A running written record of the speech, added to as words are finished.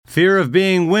Fear of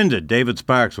being winded. David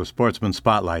Sparks with Sportsman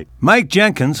Spotlight. Mike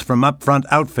Jenkins from Upfront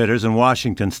Outfitters in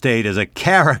Washington State is a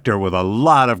character with a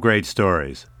lot of great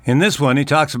stories. In this one, he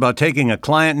talks about taking a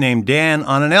client named Dan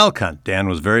on an elk hunt. Dan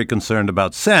was very concerned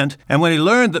about scent, and when he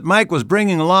learned that Mike was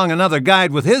bringing along another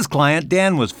guide with his client,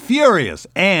 Dan was furious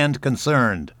and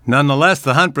concerned. Nonetheless,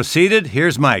 the hunt proceeded.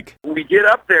 Here's Mike. We get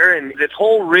up there, and this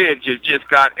whole ridge has just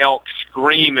got elk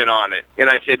screaming on it. And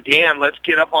I said, Dan, let's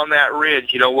get up on that ridge.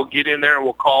 We'll get in there and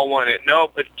we'll call one.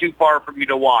 Nope, it's too far for me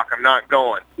to walk. I'm not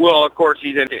going. Well, of course,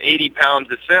 he's in 80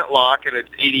 pounds of scent lock, and it's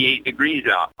 88 degrees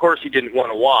out. Of course, he didn't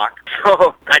want to walk.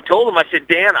 So I told him, I said,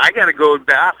 Dan, I got to go to the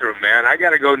bathroom, man. I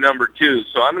got to go number 2.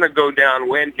 So I'm going to go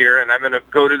downwind here, and I'm going to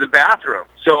go to the bathroom.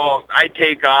 So I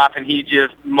take off, and he's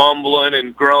just mumbling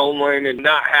and grumbling and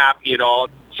not happy at all.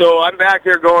 So I'm back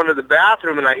there going to the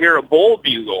bathroom, and I hear a bull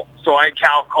bugle. So I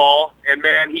cow call, and,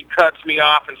 man, he cuts me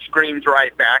off and screams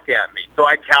right back at me. So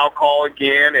I cow call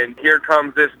again, and here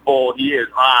comes this bull. He is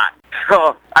hot.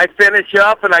 So I finish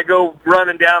up, and I go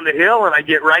running down the hill, and I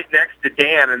get right next to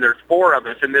Dan, and there's 4 of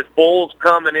us, and this bull's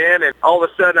coming in, and all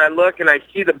of a sudden I look, and I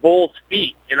see the bull's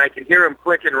feet, and I can hear him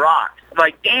clicking rocks. I'm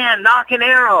like, Dan, knock an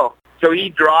arrow. So he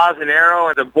draws an arrow,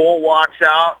 and the bull walks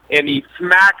out, and he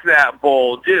smacks that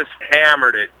bull, just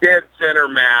hammered it, dead center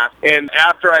mass. And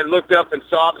after I looked up and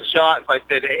saw the shot, I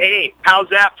said, hey, how's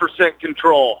that for scent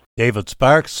control? David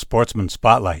Sparks, Sportsman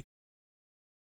Spotlight.